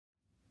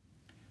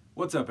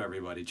What's up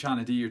everybody,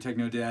 Chana D, your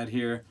Techno Dad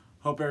here.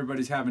 Hope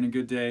everybody's having a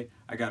good day.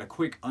 I got a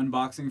quick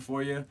unboxing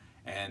for you,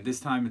 and this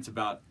time it's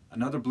about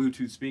another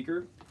Bluetooth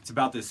speaker. It's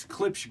about this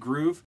Klipsch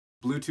Groove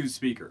Bluetooth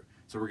speaker.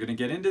 So we're gonna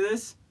get into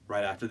this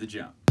right after the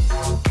jump.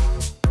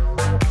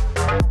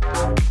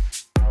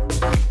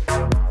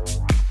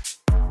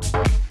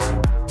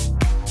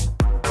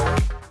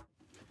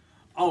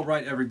 All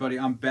right everybody,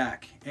 I'm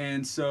back.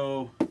 And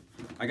so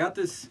I got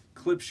this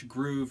Klipsch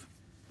Groove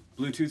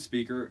Bluetooth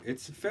speaker.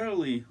 It's a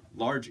fairly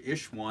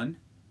large-ish one.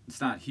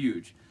 It's not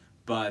huge,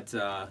 but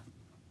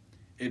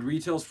it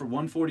retails for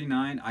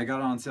 $149. I got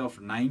it on sale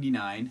for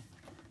 $99.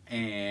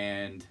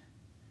 And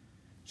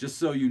just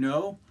so you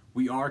know,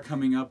 we are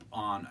coming up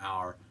on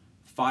our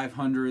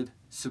 500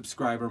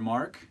 subscriber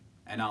mark,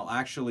 and I'll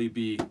actually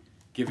be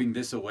giving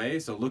this away.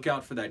 So look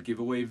out for that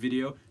giveaway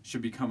video.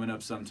 Should be coming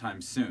up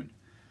sometime soon.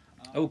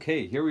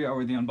 Okay, here we are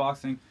with the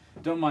unboxing.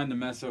 Don't mind the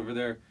mess over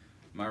there.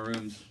 My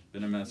room's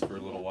been a mess for a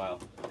little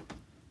while.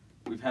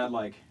 We've had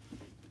like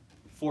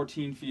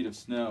 14 feet of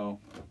snow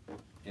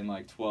in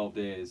like 12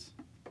 days.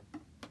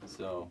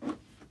 So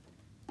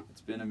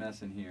it's been a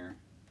mess in here.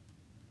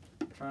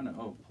 I'm trying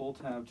to, pull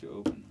tab to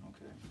open.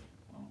 Okay,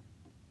 well.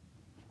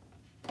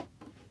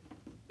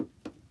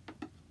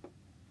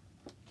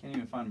 Can't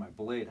even find my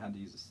blade. Had to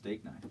use a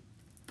steak knife.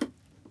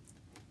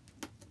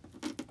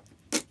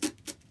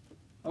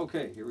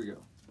 Okay, here we go.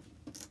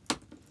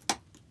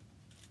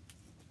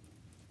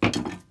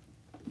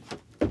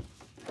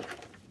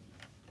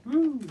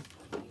 Woo!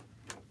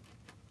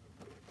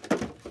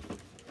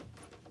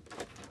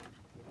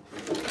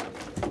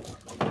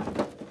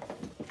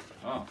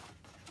 Oh,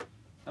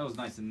 that was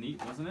nice and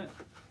neat, wasn't it?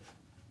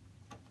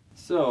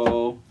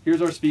 So,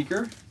 here's our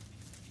speaker.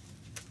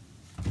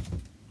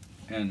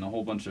 And a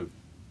whole bunch of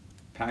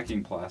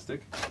packing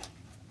plastic.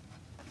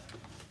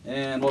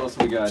 And what else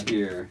we got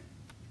here?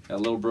 Got a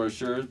little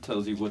brochure,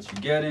 tells you what you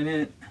get in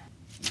it,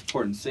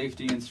 important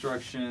safety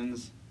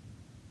instructions,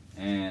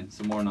 and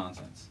some more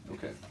nonsense.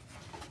 Okay.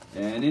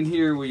 And in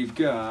here we've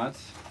got,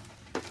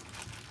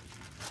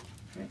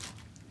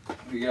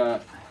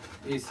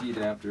 AC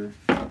adapter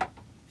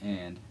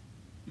and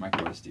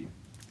micro SD.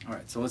 All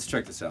right, so let's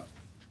check this out.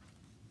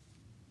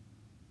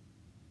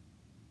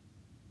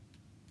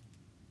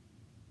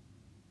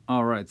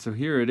 All right, so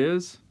here it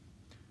is,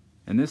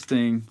 and this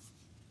thing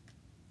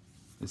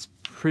is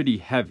pretty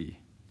heavy.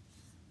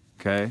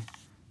 Okay,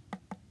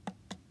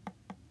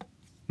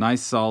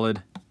 nice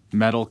solid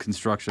metal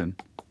construction.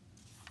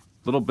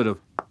 Little bit of,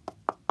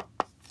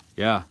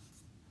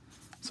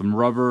 some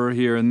rubber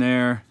here and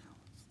there.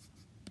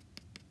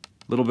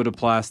 Little bit of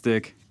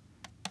plastic,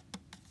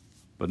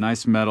 but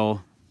nice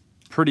metal.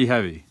 Pretty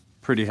heavy,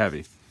 pretty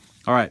heavy.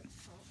 All right.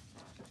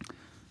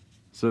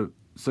 So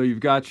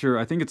you've got your,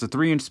 I think it's a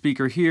 3-inch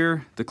speaker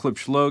here, the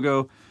Klipsch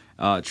logo,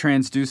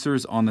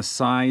 transducers on the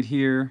side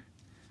here.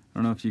 I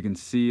don't know if you can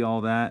see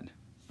all that,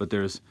 but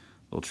there's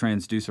a little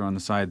transducer on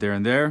the side there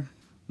and there.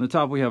 On the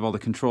top we have all the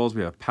controls.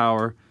 We have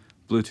power,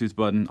 Bluetooth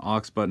button,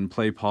 aux button,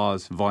 play,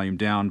 pause, volume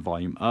down,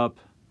 volume up.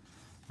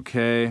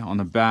 Okay, on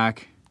the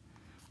back,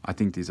 I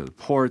think these are the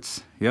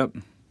ports. Yep.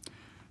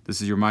 This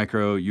is your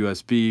micro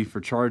USB for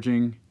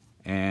charging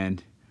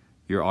and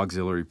your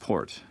auxiliary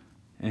port.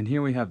 And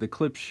here we have the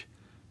Klipsch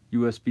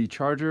USB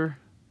charger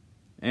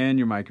and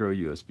your micro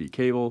USB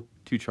cable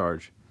to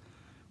charge.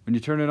 When you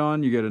turn it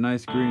on, you get a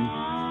nice green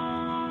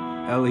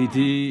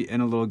LED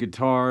and a little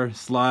guitar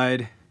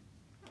slide.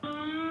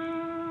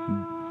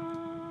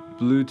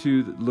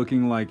 Bluetooth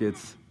looking like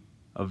it's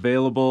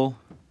available.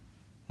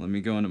 Let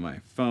me go into my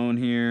phone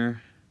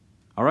here.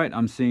 All right,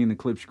 I'm seeing the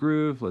Klipsch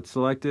Groove. Let's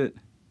select it.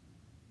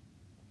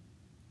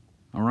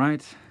 All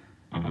right.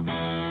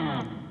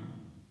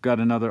 Got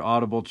another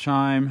audible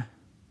chime.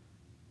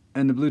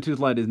 And the Bluetooth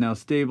light is now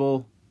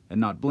stable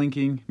and not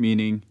blinking,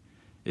 meaning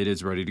it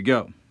is ready to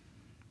go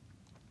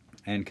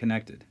and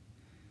connected.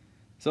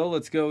 So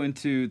let's go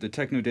into the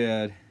Techno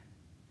Dad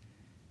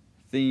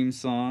theme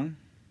song.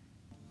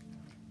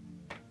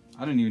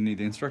 I didn't even need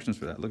the instructions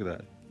for that. Look at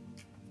that.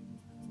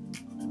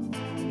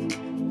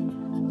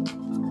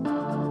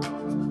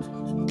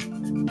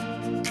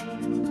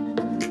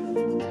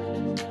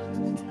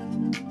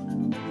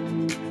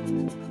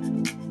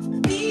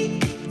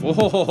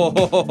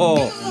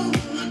 Whoa!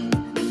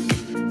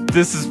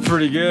 This is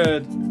pretty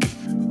good.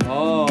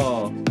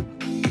 Oh.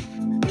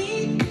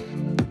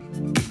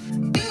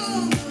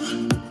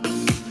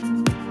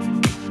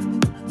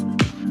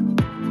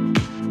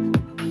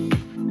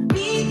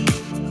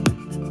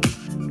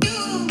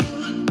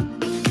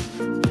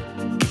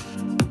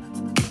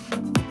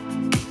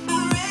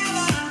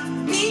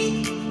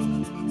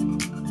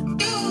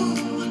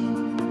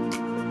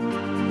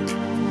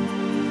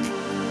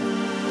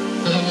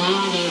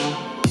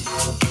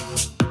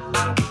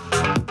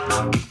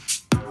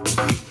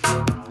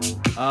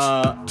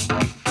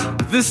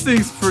 This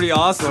thing's pretty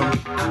awesome.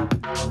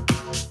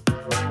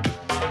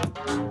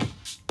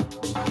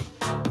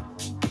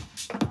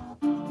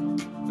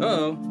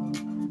 Uh-oh.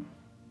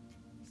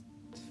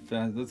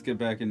 Let's get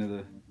back into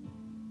the...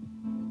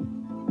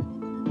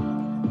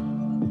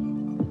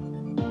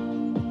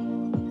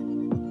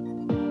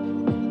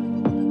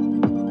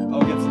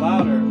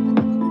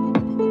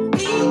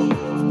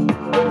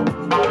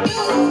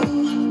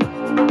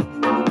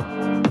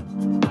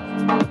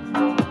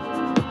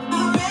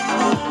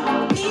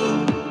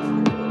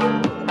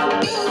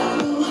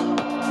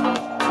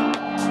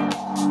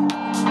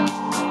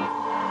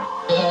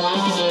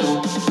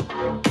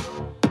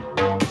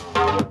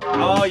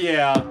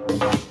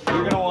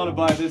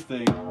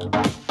 thing.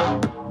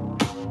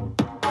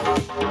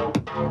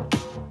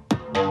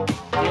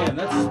 Man,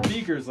 that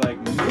speaker's like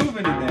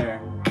moving in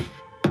there.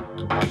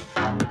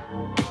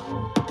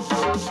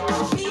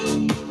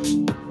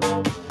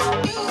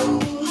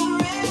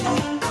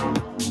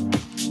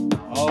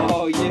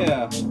 Oh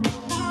yeah.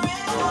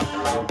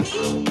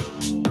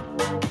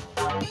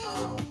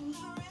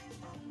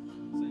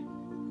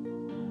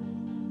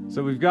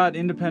 So we've got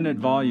independent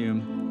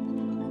volume.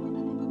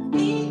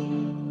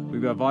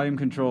 We've got volume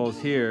controls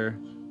here,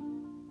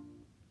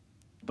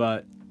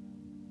 but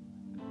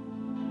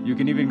you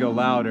can even go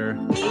louder.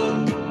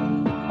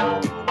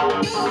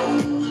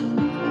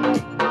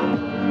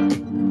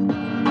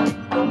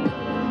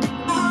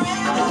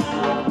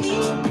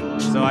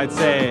 So I'd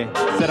say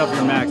set up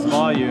your max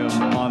volume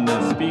on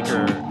the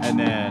speaker and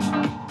then,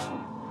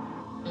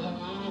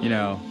 you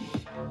know,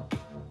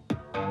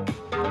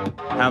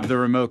 have the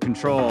remote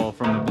control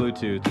from the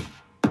Bluetooth.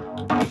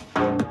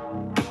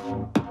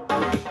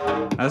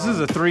 Now, this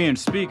is a 3-inch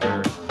speaker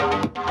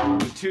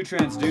with 2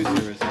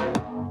 transducers,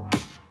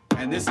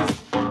 and this is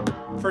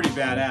pretty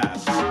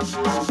badass.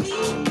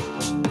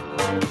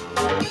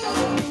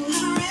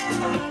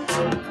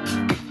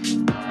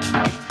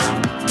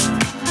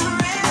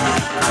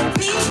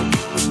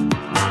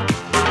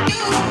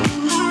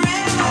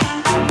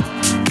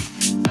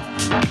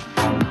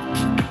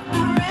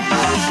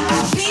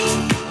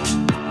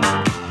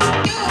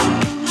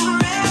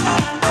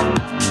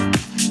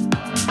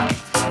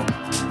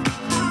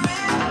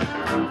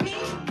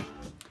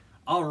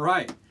 All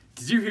right,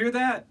 did you hear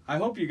that? I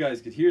hope you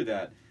guys could hear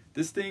that.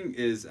 This thing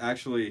is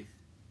actually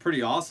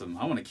pretty awesome.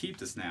 I want to keep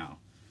this now.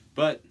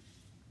 But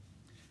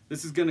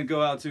this is going to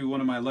go out to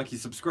one of my lucky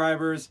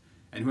subscribers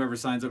and whoever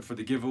signs up for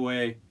the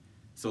giveaway.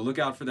 So look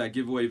out for that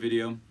giveaway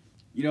video.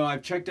 You know,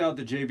 I've checked out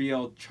the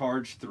JBL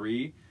Charge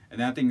 3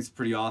 and that thing's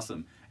pretty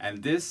awesome.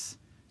 And this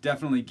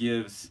definitely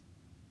gives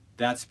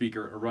that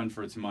speaker a run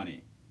for its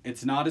money.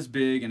 It's not as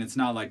big and it's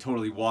not like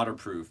totally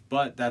waterproof,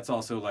 but that's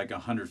also like a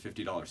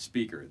 $150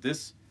 speaker.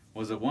 This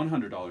was a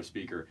 $100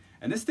 speaker,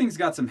 and this thing's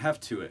got some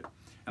heft to it.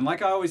 And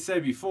like I always say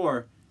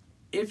before,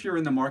 if you're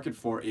in the market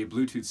for a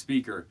Bluetooth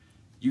speaker,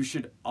 you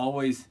should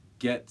always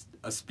get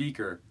a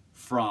speaker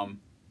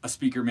from a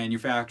speaker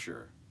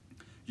manufacturer.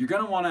 You're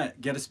gonna wanna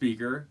get a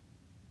speaker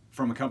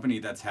from a company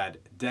that's had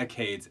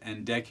decades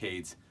and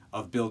decades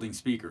of building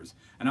speakers.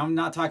 And I'm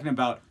not talking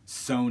about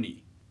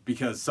Sony,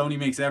 because Sony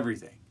makes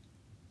everything.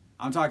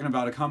 I'm talking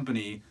about a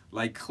company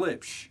like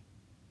Klipsch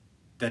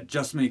that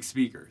just makes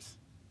speakers.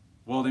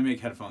 Well, they make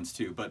headphones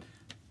too, but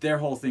their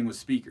whole thing was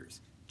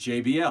speakers.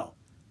 JBL,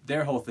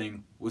 their whole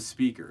thing was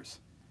speakers.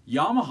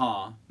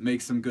 Yamaha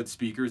makes some good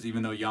speakers,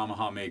 even though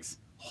Yamaha makes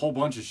a whole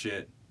bunch of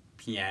shit,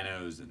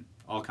 pianos and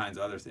all kinds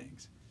of other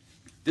things.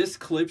 This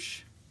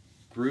Klipsch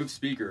Groove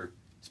speaker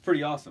is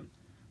pretty awesome.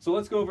 So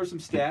let's go over some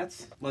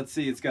stats. Let's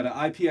see, it's got an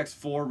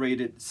IPX4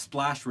 rated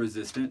splash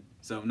resistant,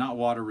 so not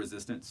water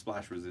resistant,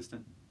 splash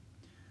resistant.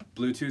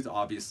 Bluetooth,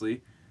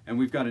 obviously, and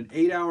we've got an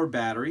 8-hour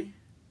battery.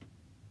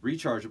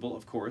 Rechargeable,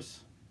 of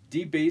course.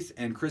 Deep bass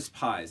and crisp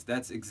highs.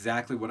 That's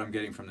exactly what I'm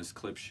getting from this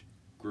Klipsch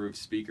Groove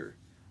speaker.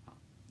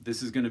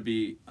 This is going to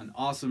be an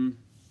awesome,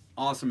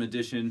 awesome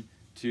addition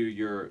to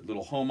your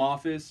little home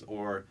office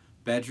or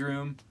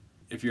bedroom.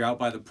 If you're out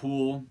by the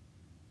pool,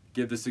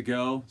 give this a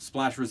go.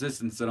 Splash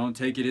resistant, so don't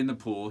take it in the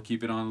pool.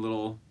 Keep it on a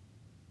little,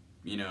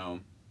 you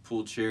know,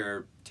 pool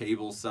chair,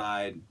 table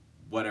side,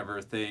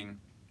 whatever thing.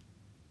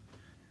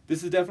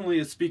 This is definitely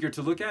a speaker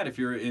to look at if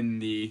you're in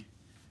the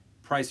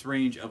price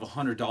range of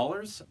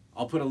 $100.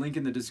 I'll put a link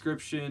in the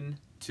description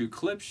to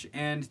Klipsch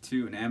and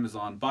to an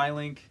Amazon buy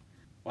link.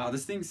 Wow,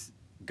 this thing's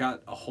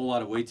got a whole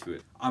lot of weight to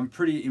it. I'm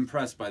pretty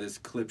impressed by this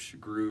Klipsch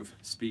Groove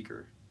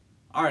speaker.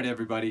 Alright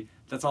everybody,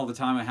 that's all the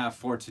time I have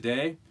for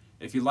today.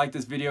 If you like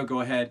this video, go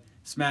ahead,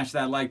 smash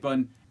that like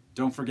button.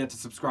 Don't forget to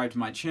subscribe to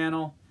my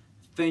channel.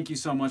 Thank you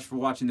so much for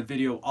watching the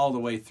video all the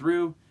way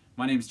through.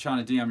 My name is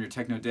Chana D, I'm your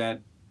Techno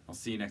Dad. I'll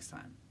see you next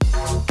time.